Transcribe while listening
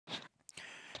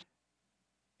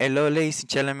Hello, ladies and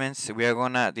gentlemen. So we are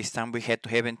gonna this time we head to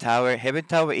Heaven Tower. Heaven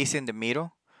Tower is in the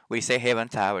middle. We say Heaven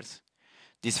Towers.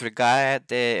 Disregard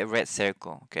the red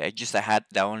circle. Okay, I had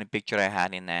the only picture I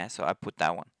had in there, so I put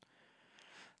that one.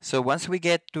 So once we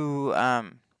get to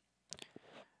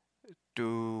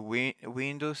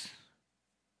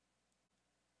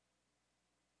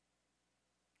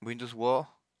Windows wall,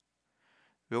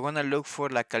 we're gonna look for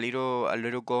like a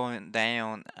little going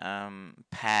down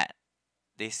path.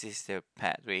 This is the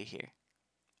path right here.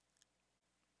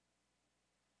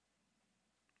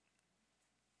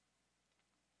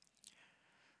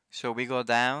 So we go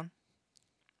down.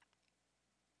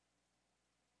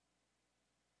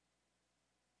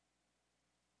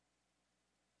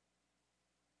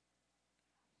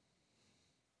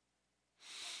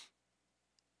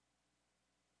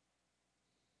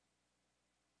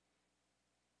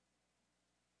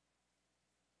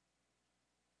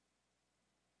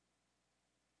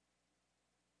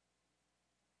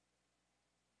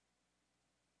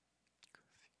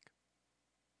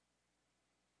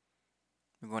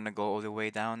 We're gonna go all the way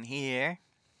down here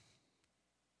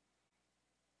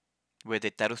where the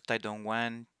Tarustai don't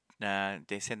want.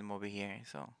 They send them over here.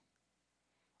 So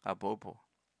a bobo.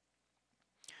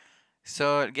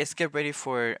 So let's get ready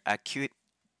for a cute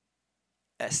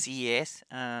CS.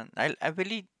 I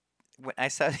really when I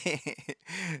saw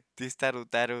this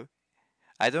Taru,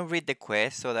 I don't read the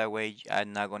quest, so that way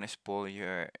I'm not gonna spoil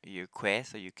your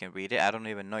quest, so you can read it. I don't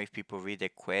even know if people read the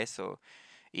quest, so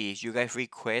if you guys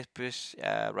read quest, please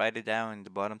write it down in the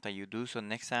bottom that you do. So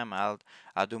next time I'll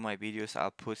do my videos. I'll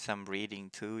put some reading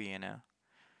too, you know.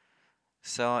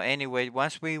 So anyway,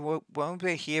 once we're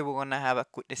here, we're gonna have a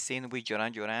quick scene with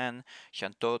Joran Joran,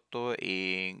 Shantoto,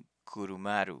 and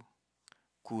Kurumoru.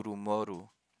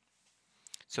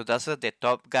 So those are the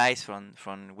top guys from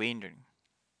Winter.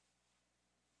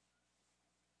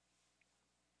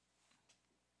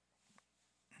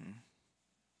 Mhm.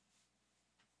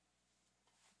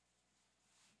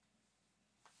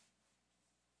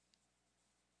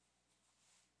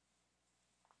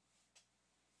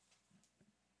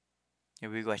 Here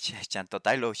we go, Shantoto.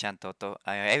 I love Shantoto.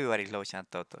 Everybody loves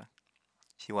Shantoto.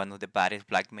 She's one of the baddest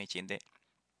black mage in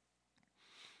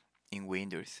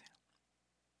Winters.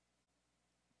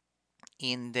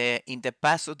 In the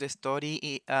past of the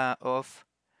story of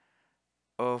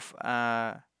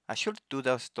I should do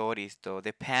those stories though.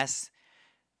 The past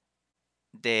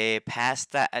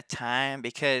a time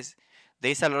because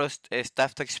there's a lot of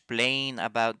stuff to explain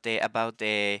about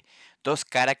the those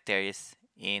characters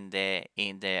in the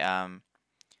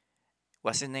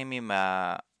what's his name in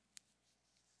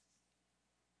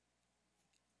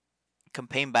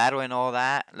campaign battle and all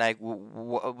that, like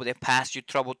the past, you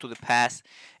travel to the past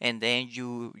and then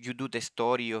you do the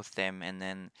story of them, and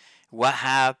then what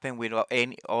happened with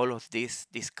all of these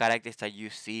characters that you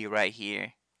see right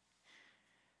here.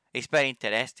 It's very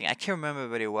interesting. I can't remember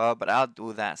very well, but I'll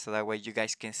do that so that way you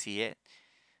guys can see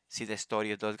the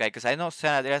story of those guys, because I know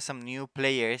there are some new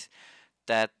players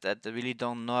that really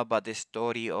don't know about the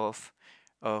story of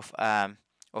um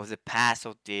of the past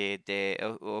of the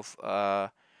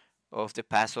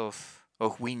past of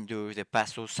Windows, the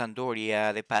past of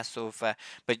Sandoria, the past of.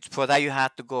 But for that, you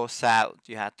have to go south.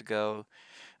 You have to go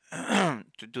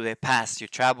to do the past. You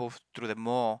travel through the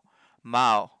mall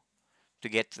to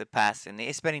get to the past, and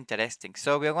it's very interesting.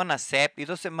 So we're gonna accept. It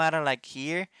doesn't matter like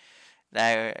here.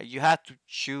 You have to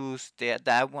choose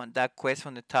that quest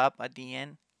from the top at the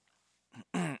end,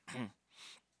 and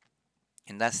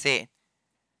that's it.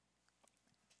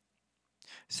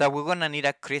 So we're gonna need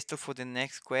a crystal for the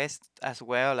next quest as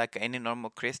well, like any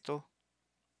normal crystal.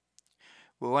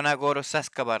 We're gonna go to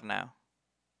Saskabar now.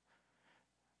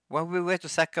 When we go to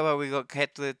Sakaba, we go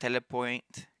head to the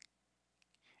telepoint.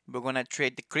 We're gonna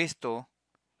trade the crystal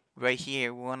right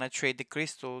here. We're gonna trade the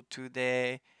crystal to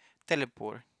the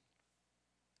teleport.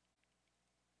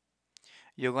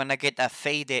 You're gonna get a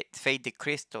faded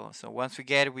crystal. So once we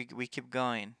get it, we keep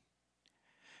going.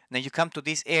 Then you come to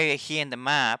this area here in the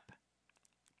map.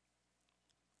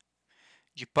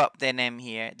 You pop the NM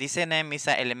here. This NM is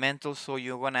an elemental, so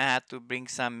you're gonna have to bring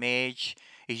some mage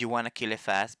if you wanna kill it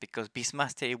fast, because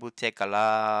Beastmaster it will take a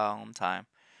long time.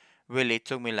 Really, it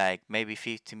took me like maybe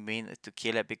 15 minutes to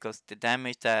kill it, because the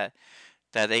damage that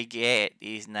they get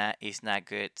is not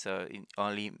good. So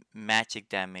only magic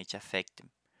damage affect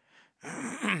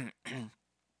them.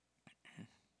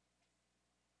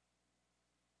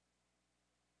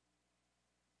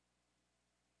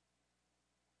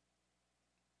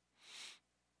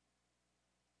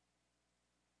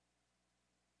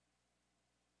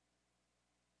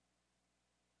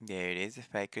 There it is, the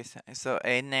fake. So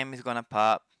a name is gonna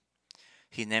pop.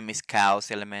 His name is Chaos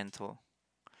Elemental,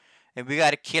 and we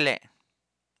gotta kill it.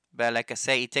 But like I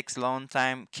say, it takes a long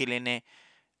time killing it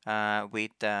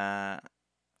with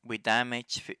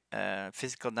damage,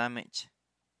 physical damage.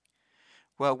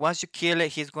 Well, once you kill it,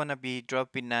 he's gonna be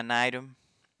dropping an item.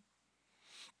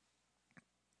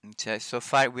 So, so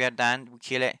far we are done. We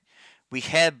kill it. We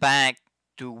head back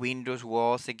to Windows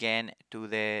Walls again to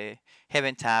the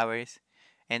Heaven Towers,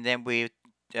 and then we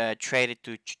traded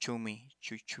to Chumimi,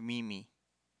 Chumimi,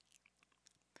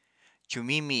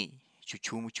 Chumimi.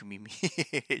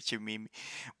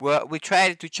 Well, we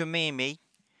traded to Chumimi,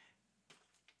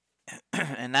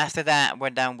 and after that, we're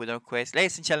done with our quest.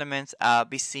 Ladies and gentlemen, I'll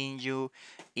be seeing you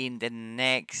in the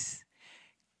next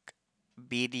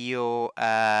video.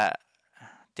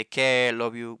 Take care.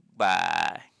 Love you.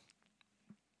 Bye.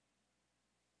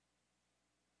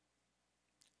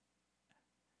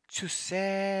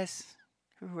 Success.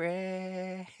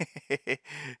 Hooray.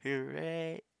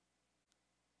 Hooray.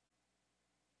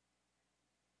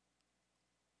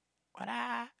 What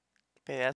up?